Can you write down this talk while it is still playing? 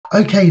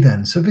Okay,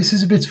 then. So this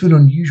is a bit of an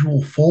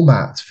unusual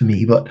format for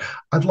me, but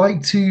I'd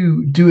like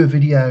to do a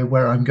video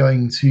where I'm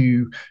going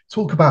to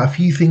talk about a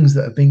few things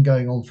that have been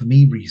going on for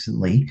me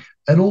recently,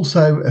 and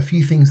also a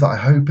few things that I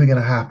hope are going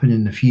to happen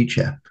in the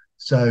future.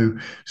 So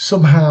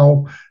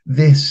somehow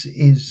this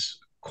is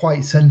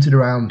quite centered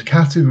around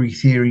category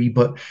theory,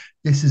 but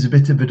this is a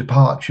bit of a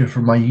departure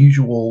from my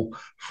usual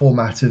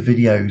format of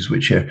videos,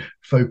 which are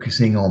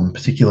focusing on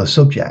particular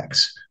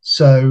subjects.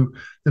 So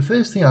the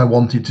first thing I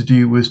wanted to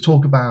do was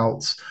talk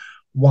about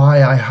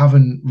why I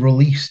haven't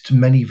released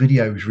many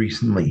videos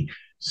recently.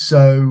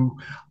 So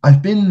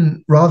I've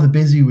been rather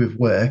busy with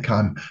work.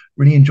 I'm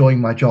really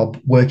enjoying my job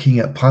working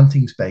at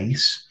Planting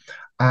Space,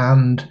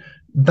 and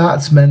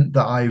that's meant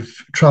that I've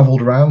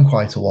traveled around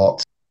quite a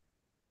lot.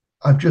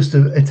 I've just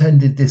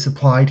attended this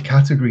applied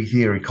category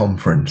theory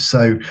conference.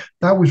 So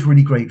that was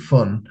really great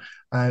fun.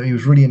 It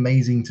was really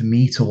amazing to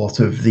meet a lot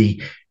of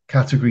the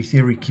category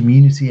theory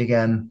community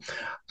again.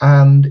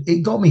 And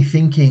it got me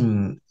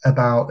thinking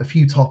about a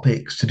few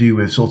topics to do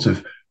with sort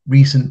of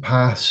recent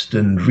past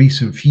and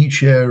recent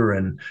future,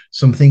 and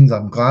some things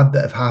I'm glad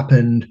that have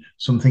happened,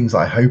 some things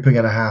I hope are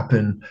going to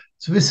happen.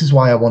 So, this is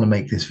why I want to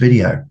make this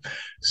video.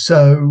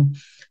 So,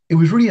 it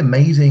was really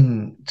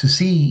amazing to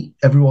see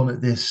everyone at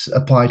this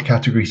applied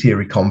category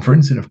theory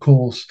conference. And of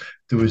course,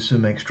 there was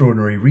some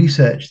extraordinary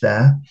research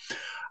there.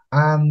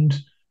 And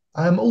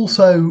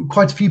also,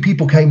 quite a few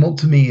people came up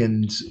to me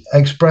and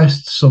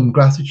expressed some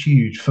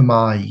gratitude for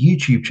my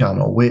YouTube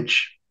channel,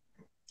 which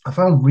I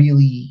found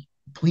really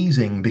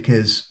pleasing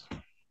because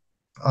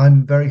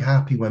I'm very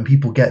happy when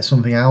people get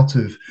something out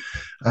of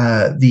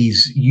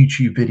these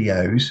YouTube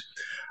videos.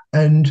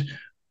 And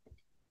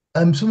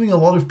something a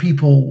lot of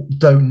people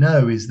don't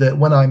know is that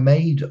when I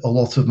made a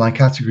lot of my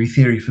category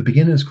theory for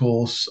beginners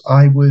course,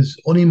 I was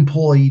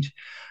unemployed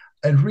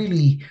and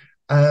really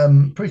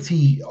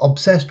pretty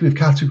obsessed with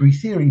category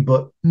theory,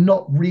 but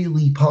not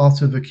really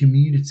part of a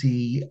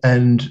community.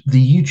 And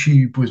the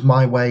YouTube was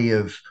my way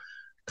of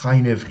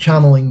kind of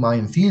channeling my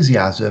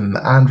enthusiasm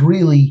and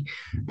really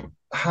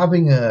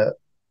having an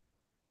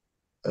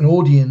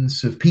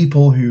audience of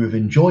people who have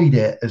enjoyed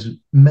it has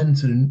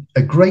meant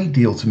a great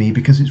deal to me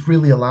because it's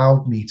really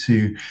allowed me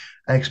to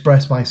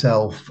express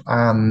myself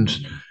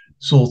and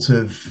sort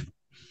of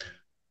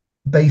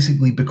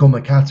basically become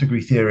a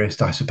category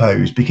theorist, I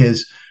suppose,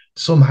 because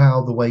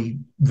somehow the way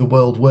the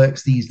world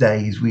works these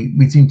days,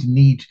 we seem to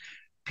need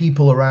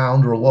people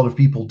around, or a lot of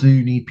people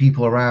do need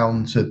people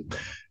around to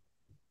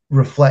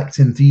reflect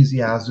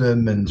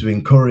enthusiasm and to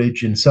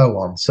encourage and so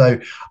on. So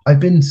I've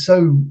been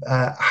so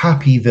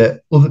happy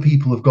that other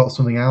people have got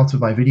something out of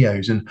my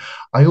videos. And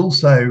I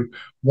also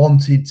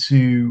wanted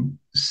to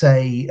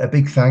say a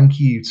big thank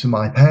you to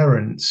my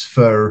parents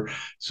for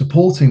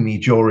supporting me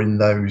during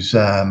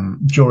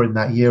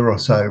that year or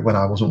so when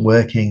I wasn't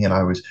working and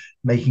I was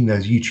making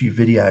those YouTube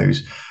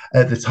videos.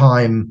 At the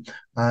time,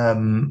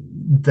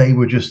 they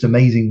were just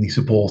amazingly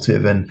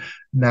supportive, and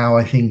now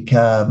I think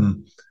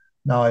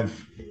now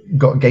I've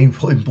got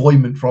gainful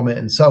employment from it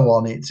and so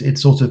on,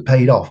 it's sort of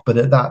paid off. But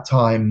at that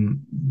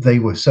time, they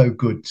were so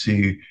good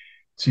to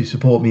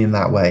support me in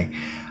that way.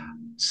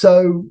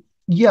 So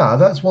yeah,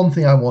 that's one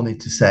thing I wanted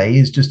to say,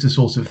 is just a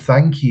sort of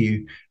thank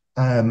you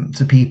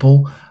to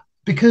people,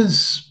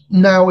 because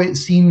now it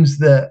seems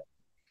that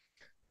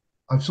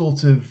I've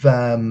sort of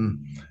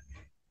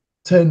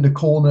turned a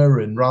corner,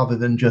 and rather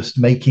than just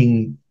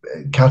making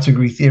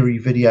category theory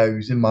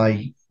videos in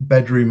my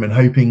bedroom and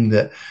hoping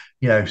that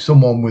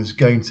someone was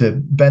going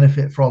to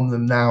benefit from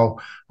them, now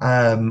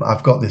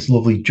I've got this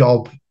lovely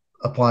job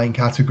applying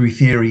category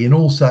theory, and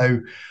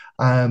also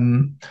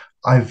um,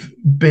 I've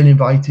been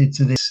invited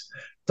to this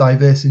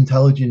Diverse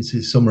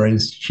Intelligences Summer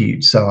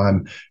Institute, so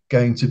I'm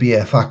going to be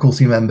a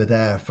faculty member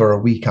there for a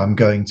week. I'm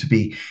going to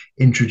be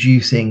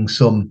introducing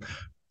some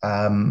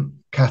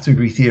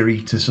category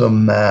theory to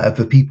some of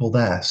the people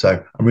there.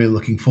 So I'm really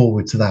looking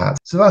forward to that.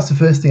 So that's the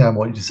first thing I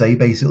wanted to say,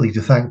 basically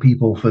to thank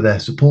people for their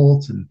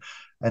support and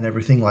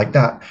everything like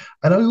that.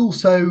 And I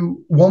also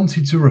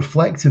wanted to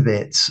reflect a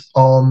bit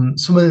on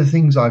some of the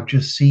things I've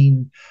just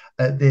seen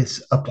at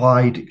this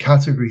applied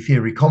category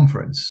theory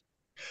conference.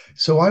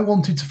 So I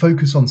wanted to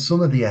focus on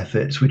some of the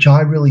efforts which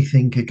I really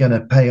think are going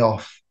to pay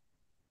off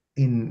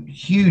in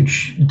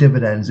huge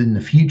dividends in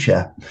the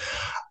future.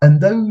 And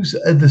those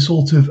are the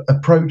sort of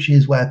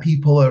approaches where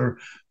people are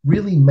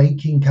really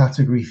making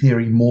category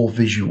theory more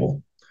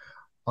visual.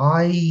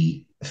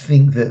 I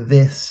think that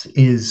this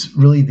is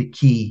really the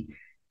key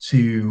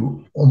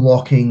to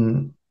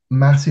unlocking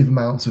massive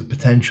amounts of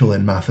potential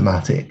in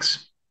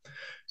mathematics.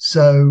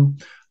 So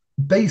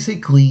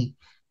basically,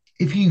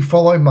 if you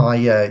follow my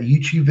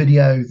YouTube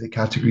video, the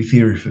category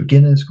theory for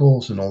beginners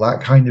course, and all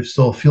that kind of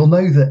stuff, you'll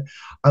know that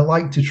I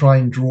like to try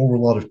and draw a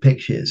lot of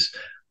pictures.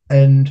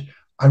 And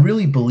I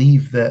really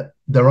believe that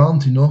there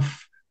aren't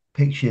enough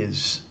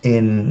pictures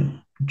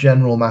in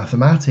general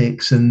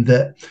mathematics, and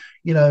that,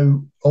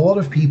 a lot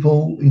of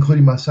people,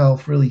 including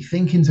myself, really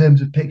think in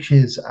terms of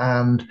pictures.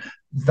 And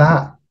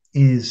that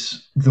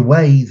is the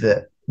way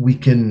that we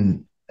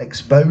can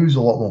expose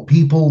a lot more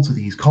people to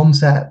these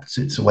concepts.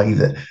 It's a way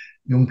that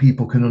young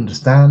people can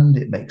understand.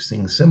 It makes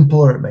things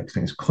simpler, it makes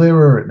things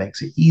clearer, it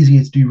makes it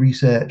easier to do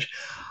research.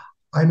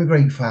 I'm a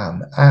great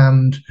fan.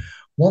 And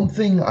one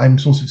thing I'm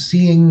sort of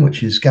seeing,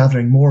 which is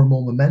gathering more and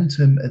more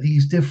momentum, are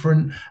these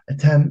different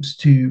attempts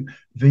to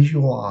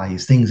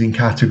visualize things in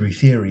category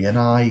theory. And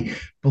I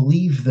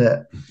believe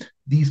that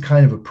these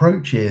kind of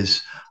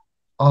approaches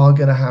are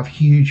going to have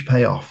huge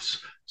payoffs.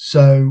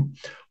 So,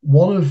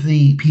 one of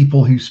the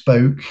people who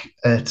spoke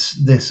at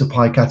this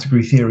applied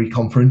category theory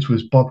conference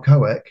was Bob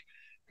Koech,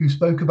 who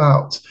spoke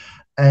about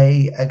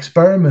a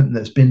experiment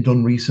that's been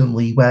done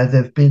recently where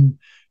they've been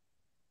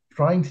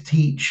trying to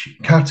teach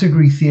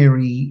category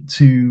theory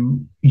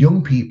to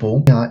young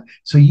people.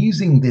 So,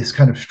 using this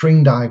kind of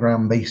string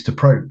diagram based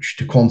approach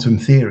to quantum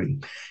theory,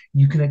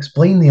 you can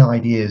explain the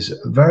ideas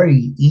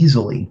very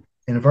easily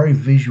in a very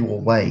visual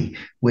way,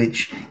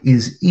 which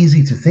is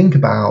easy to think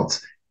about,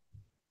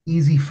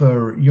 easy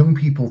for young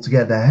people to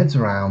get their heads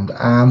around,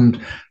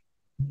 and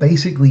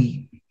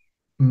basically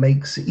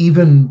makes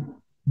even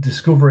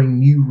discovering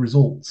new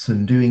results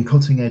and doing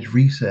cutting edge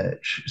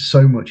research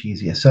so much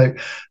easier. So,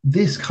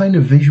 this kind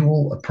of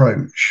visual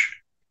approach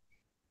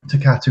to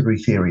category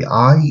theory,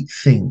 I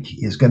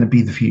think, is going to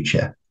be the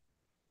future.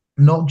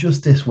 Not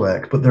just this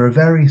work, but there are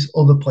various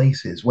other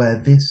places where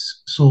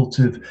this sort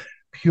of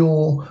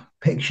pure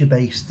picture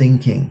based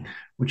thinking,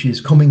 which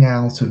is coming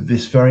out of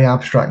this very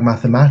abstract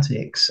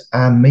mathematics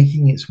and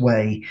making its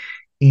way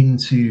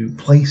into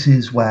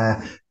places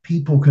where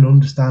people can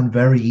understand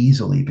very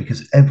easily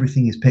because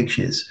everything is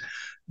pictures.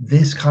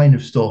 This kind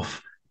of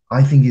stuff,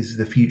 I think, is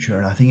the future,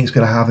 and I think it's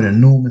going to have an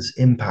enormous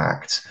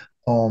impact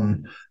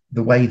on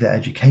the way that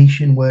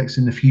education works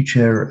in the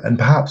future, and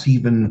perhaps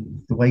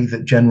even the way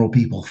that general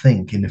people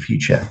think in the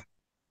future.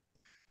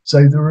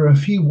 So there are a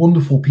few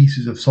wonderful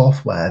pieces of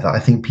software that I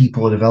think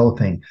people are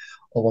developing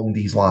along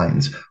these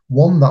lines.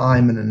 One that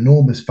I'm an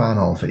enormous fan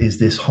of is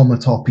this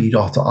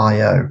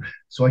homotopy.io.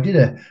 So I did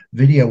a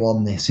video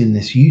on this in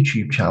this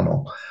YouTube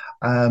channel.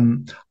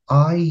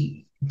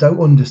 I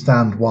don't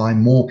understand why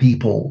more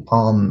people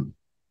aren't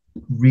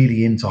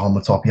really into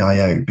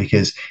homotopy.io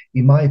because,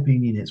 in my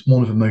opinion, it's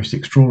one of the most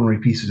extraordinary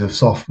pieces of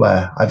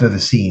software I've ever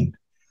seen.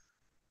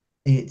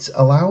 It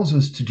allows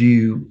us to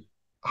do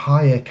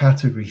higher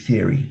category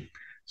theory.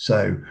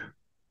 So,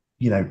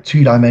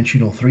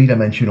 two-dimensional,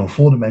 three-dimensional,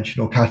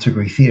 four-dimensional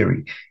category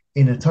theory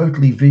in a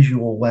totally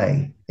visual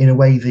way, in a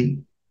way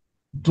that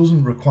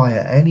doesn't require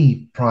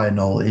any prior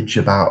knowledge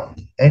about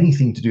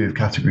anything to do with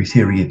category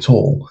theory at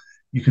all.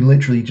 You can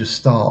literally just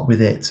start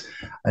with it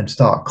and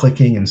start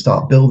clicking and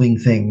start building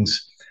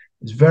things.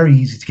 It's very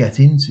easy to get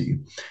into.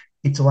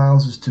 It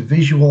allows us to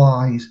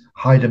visualize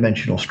high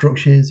dimensional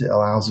structures. It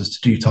allows us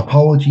to do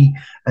topology,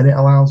 and it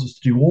allows us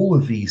to do all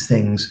of these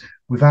things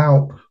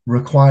without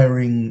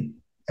requiring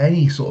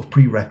any sort of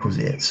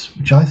prerequisites,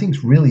 which I think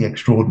is really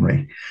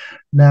extraordinary.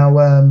 Now,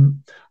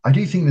 I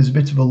do think there's a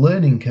bit of a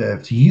learning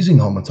curve to using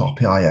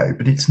homotopy.io,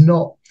 but it's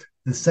not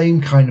the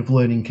same kind of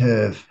learning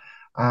curve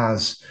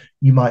as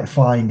you might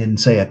find in,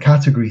 say, a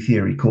category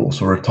theory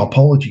course or a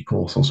topology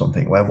course or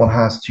something, where one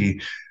has to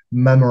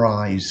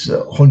memorize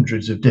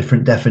hundreds of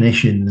different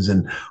definitions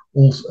and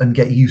also and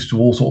get used to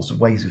all sorts of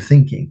ways of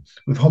thinking.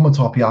 With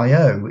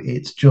homotopy.io,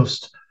 it's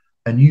just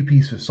a new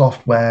piece of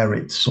software.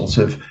 It's sort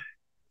of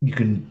you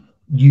can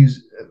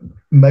use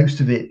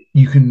most of it.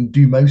 You can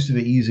do most of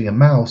it using a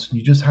mouse, and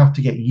you just have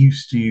to get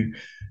used to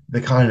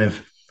the kind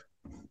of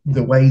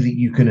the way that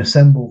you can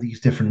assemble these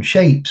different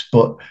shapes.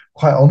 But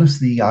quite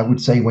honestly, I would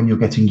say when you're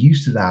getting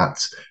used to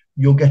that,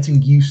 you're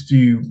getting used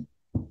to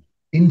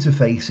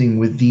interfacing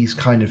with these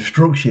kind of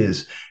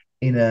structures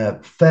in a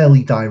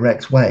fairly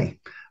direct way.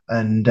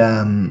 And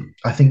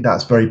I think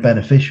that's very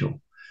beneficial.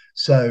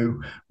 So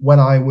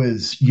when I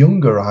was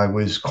younger, I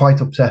was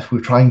quite obsessed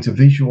with trying to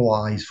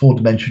visualize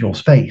four-dimensional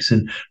space.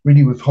 And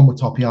really with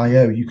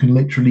homotopy.io, you can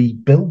literally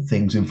build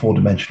things in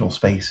four-dimensional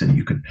space, and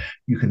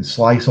you can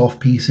slice off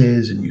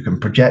pieces and you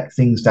can project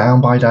things down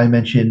by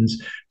dimensions.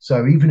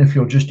 So even if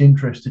you're just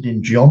interested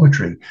in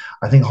geometry,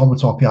 I think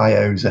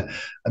homotopy.io is an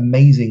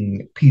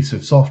amazing piece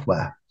of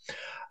software.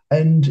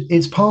 And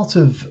it's part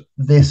of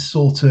this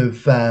sort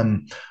of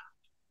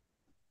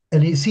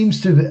and it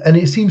seems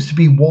to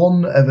be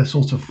one of a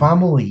sort of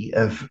family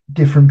of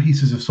different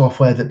pieces of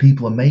software that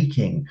people are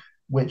making,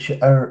 which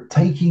are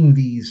taking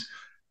these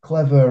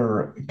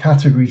clever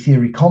category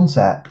theory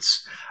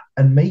concepts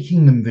and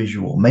making them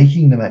visual,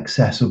 making them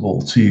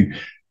accessible to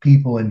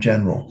people in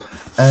general.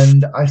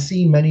 And I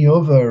see many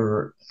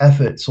other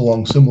efforts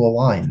along similar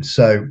lines.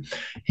 So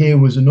here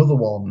was another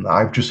one that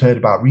I've just heard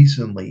about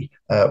recently,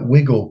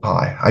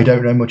 WigglePie. I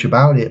don't know much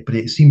about it, but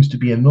it seems to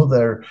be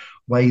another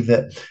way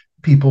that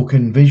people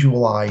can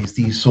visualize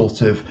these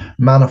sort of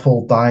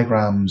manifold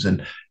diagrams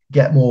and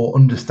get more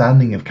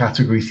understanding of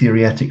category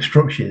theoretic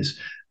structures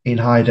in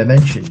higher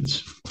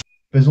dimensions.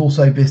 There's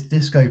also this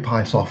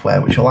DiscoPy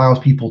software, which allows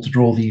people to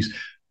draw these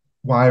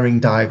wiring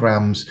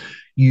diagrams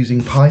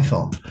using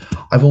Python.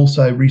 I've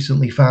also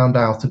recently found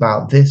out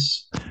about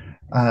this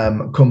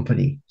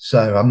company,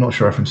 so I'm not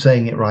sure if I'm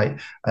saying it right,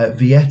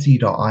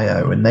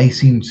 Vieti.io, and they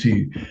seem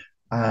to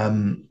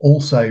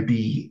also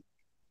be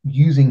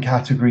using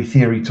category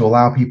theory to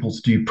allow people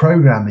to do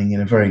programming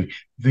in a very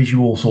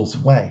visual sort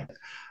of way.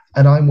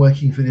 And I'm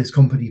working for this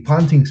company,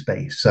 Planting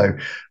Space. So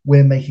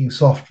we're making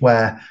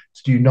software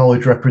to do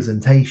knowledge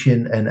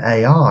representation and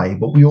AI,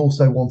 but we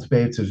also want to be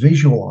able to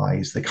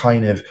visualize the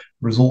kind of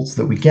results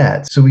that we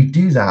get. So we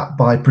do that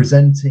by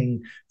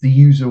presenting the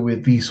user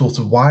with these sorts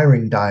of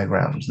wiring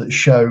diagrams that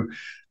show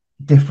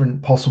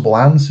different possible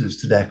answers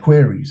to their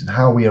queries and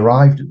how we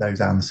arrived at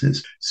those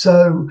answers.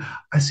 So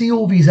I see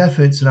all these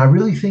efforts, and I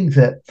really think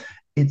that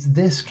it's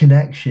this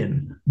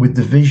connection with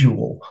the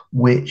visual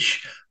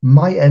which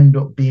might end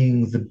up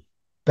being the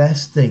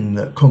best thing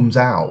that comes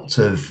out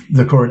of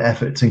the current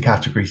efforts in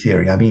category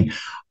theory. I mean,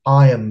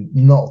 I am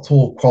not at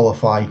all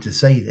qualified to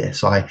say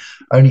this. I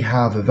only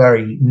have a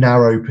very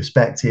narrow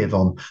perspective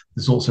on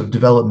the sorts of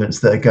developments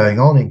that are going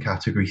on in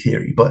category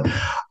theory, but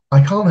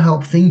I can't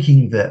help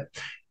thinking that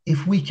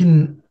if we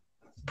can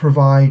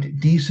provide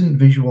decent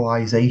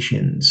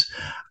visualizations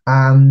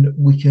and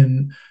we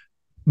can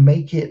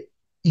make it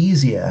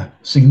easier,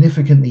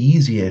 significantly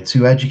easier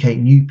to educate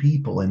new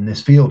people in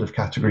this field of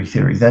category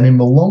theory, then in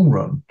the long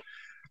run,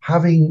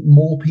 having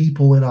more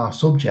people in our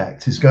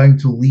subject is going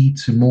to lead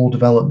to more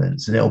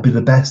developments and it'll be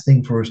the best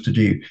thing for us to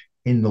do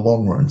in the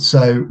long run.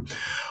 So,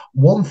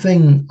 one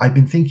thing I've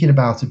been thinking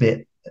about a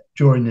bit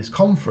during this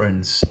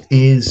conference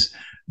is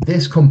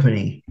this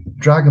company,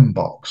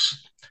 Dragonbox.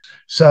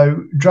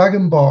 So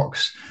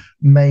Dragonbox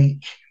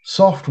make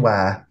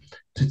software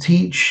to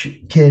teach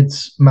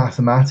kids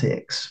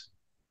mathematics,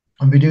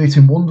 and they do it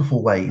in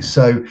wonderful ways.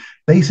 So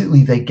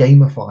basically, they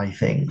gamify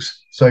things.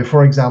 So,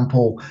 for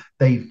example,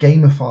 they've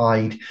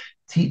gamified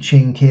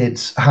teaching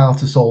kids how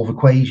to solve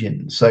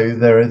equations. So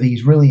there are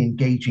these really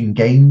engaging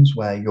games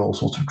where you're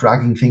sort of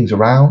dragging things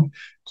around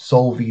to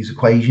solve these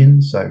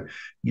equations. So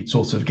you'd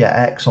sort of get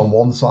x on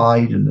one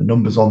side and the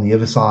numbers on the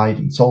other side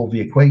and solve the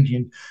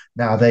equation.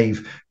 Now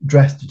they've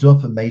dressed it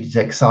up and made it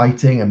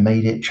exciting and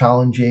made it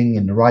challenging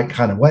in the right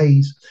kind of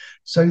ways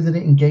so that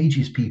it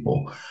engages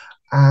people.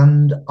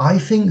 And I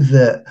think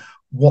that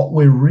what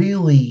we're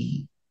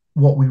really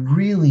what we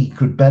really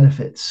could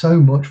benefit so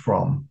much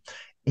from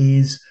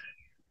is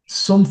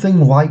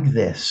something like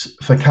this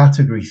for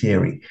category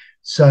theory.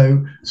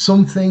 So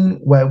something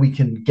where we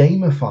can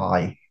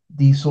gamify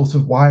these sorts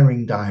of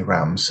wiring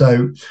diagrams.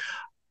 So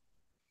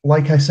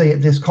like I say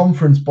at this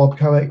conference, Bob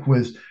Koech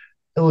was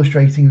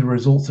illustrating the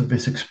results of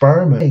this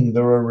experiment.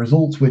 There are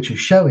results which are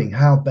showing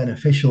how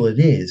beneficial it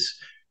is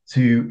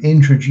to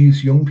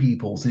introduce young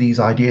people to these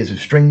ideas of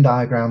string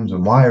diagrams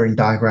and wiring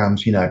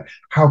diagrams,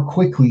 how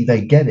quickly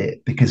they get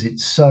it because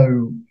it's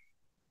so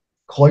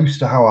close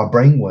to how our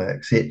brain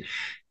works. It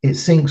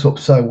syncs up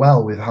so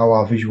well with how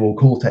our visual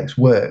cortex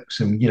works.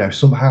 And,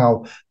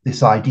 somehow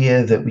this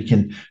idea that we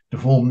can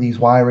deform these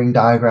wiring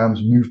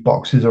diagrams, move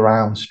boxes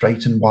around,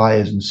 straighten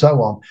wires, and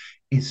so on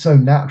is so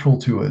natural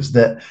to us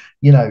that,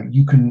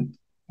 you can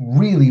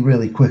really,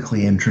 really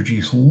quickly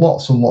introduce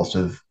lots and lots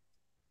of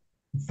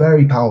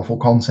very powerful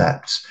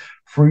concepts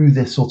through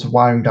this sort of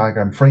wiring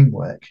diagram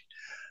framework.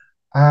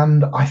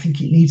 And I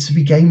think it needs to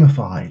be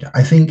gamified.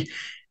 I think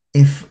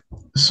if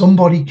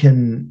somebody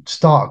can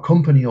start a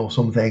company or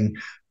something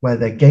where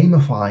they're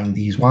gamifying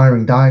these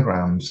wiring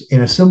diagrams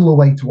in a similar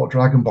way to what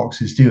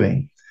Dragonbox is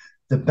doing,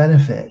 the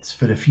benefits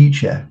for the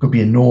future could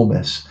be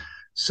enormous.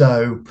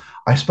 So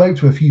I spoke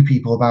to a few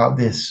people about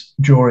this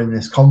during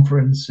this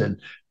conference, and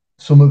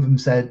some of them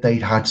said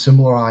they'd had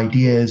similar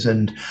ideas.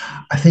 And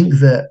I think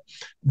that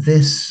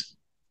this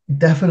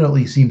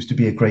definitely seems to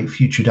be a great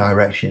future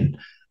direction.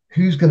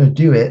 Who's going to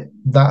do it?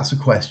 That's a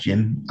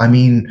question. I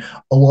mean,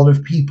 a lot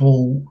of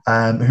people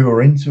who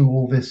are into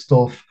all this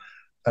stuff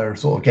are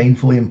sort of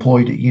gainfully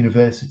employed at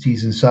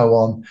universities and so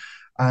on.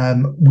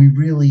 We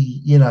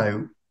really,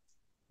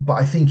 but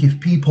I think if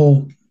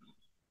people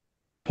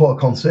put a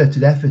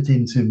concerted effort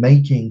into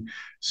making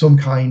some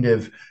kind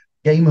of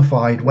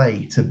gamified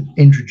way to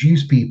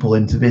introduce people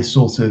into this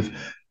sort of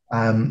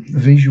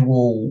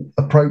visual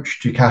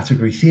approach to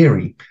category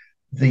theory,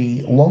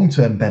 the long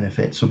term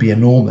benefits will be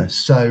enormous.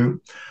 So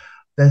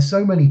there's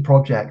so many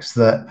projects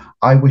that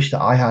I wish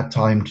that I had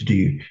time to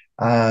do.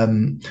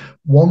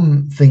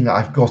 One thing that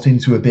I've got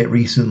into a bit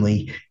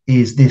recently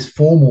is this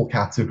formal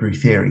category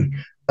theory,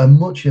 and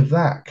much of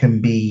that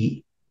can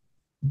be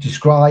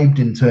described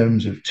in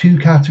terms of two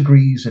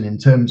categories and in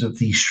terms of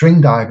the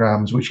string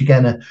diagrams, which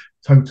again are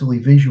totally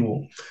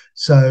visual.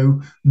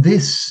 So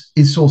this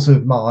is sort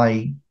of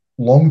my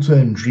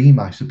long-term dream,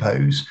 I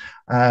suppose.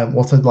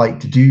 What I'd like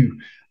to do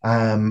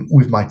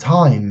with my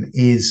time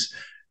is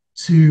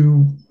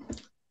to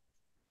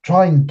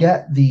try and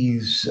get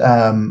these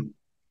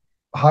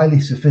highly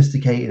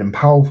sophisticated and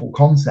powerful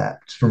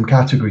concepts from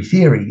category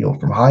theory or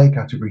from higher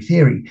category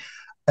theory,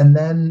 and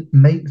then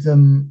make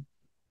them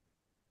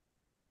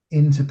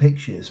into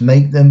pictures,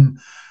 make them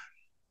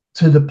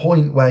to the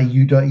point where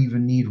you don't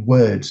even need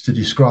words to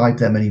describe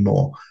them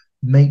anymore,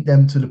 make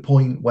them to the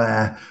point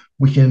where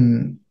we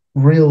can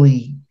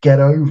really get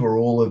over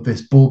all of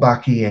this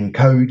Bourbaki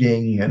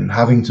encoding and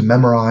having to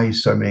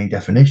memorize so many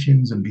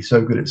definitions and be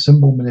so good at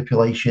symbol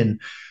manipulation.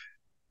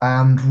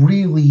 and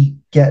really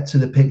get to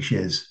the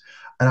pictures.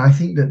 And I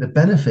think that the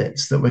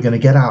benefits that we're going to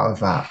get out of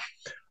that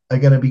are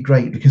going to be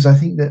great because I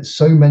think that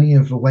so many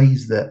of the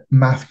ways that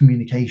math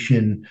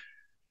communication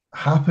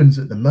happens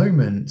at the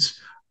moment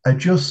are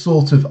just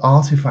sort of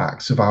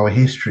artifacts of our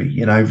history.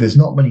 You know, there's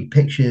not many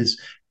pictures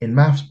in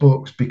maths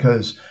books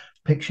because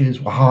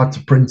pictures were hard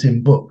to print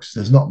in books.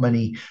 There's not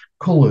many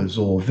colors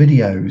or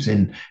videos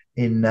in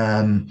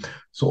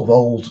sort of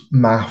old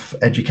math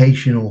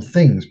educational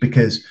things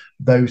because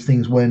those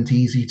things weren't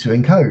easy to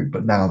encode,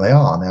 but now they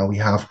are. Now we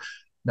have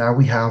now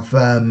we have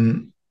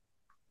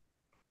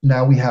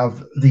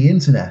the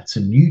internet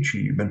and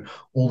YouTube and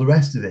all the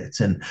rest of it.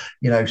 And,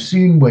 you know,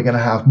 soon we're going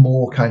to have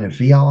more kind of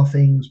VR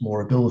things,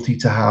 more ability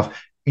to have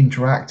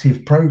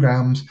interactive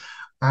programs.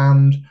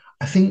 And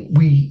I think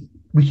we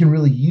can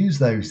really use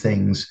those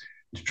things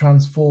to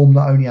transform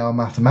not only our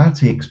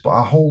mathematics, but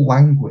our whole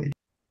language.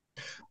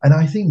 And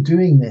I think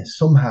doing this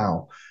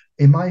somehow,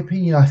 in my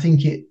opinion, I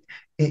think it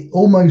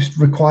almost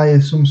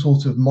requires some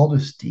sort of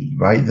modesty,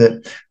 right?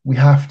 That we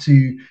have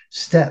to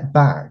step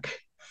back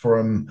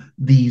from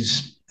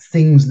these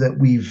things that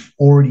we've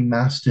already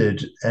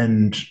mastered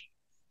and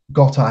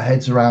got our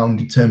heads around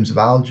in terms of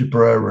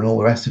algebra and all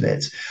the rest of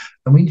it.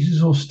 And we need to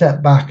sort of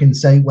step back and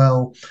say,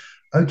 well,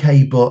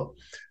 okay, but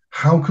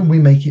how can we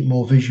make it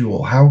more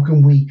visual? How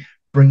can we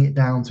bring it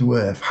down to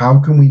earth? How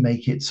can we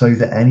make it so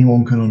that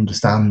anyone can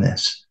understand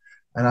this?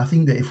 And I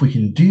think that if we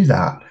can do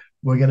that,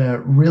 we're going to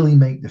really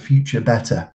make the future better.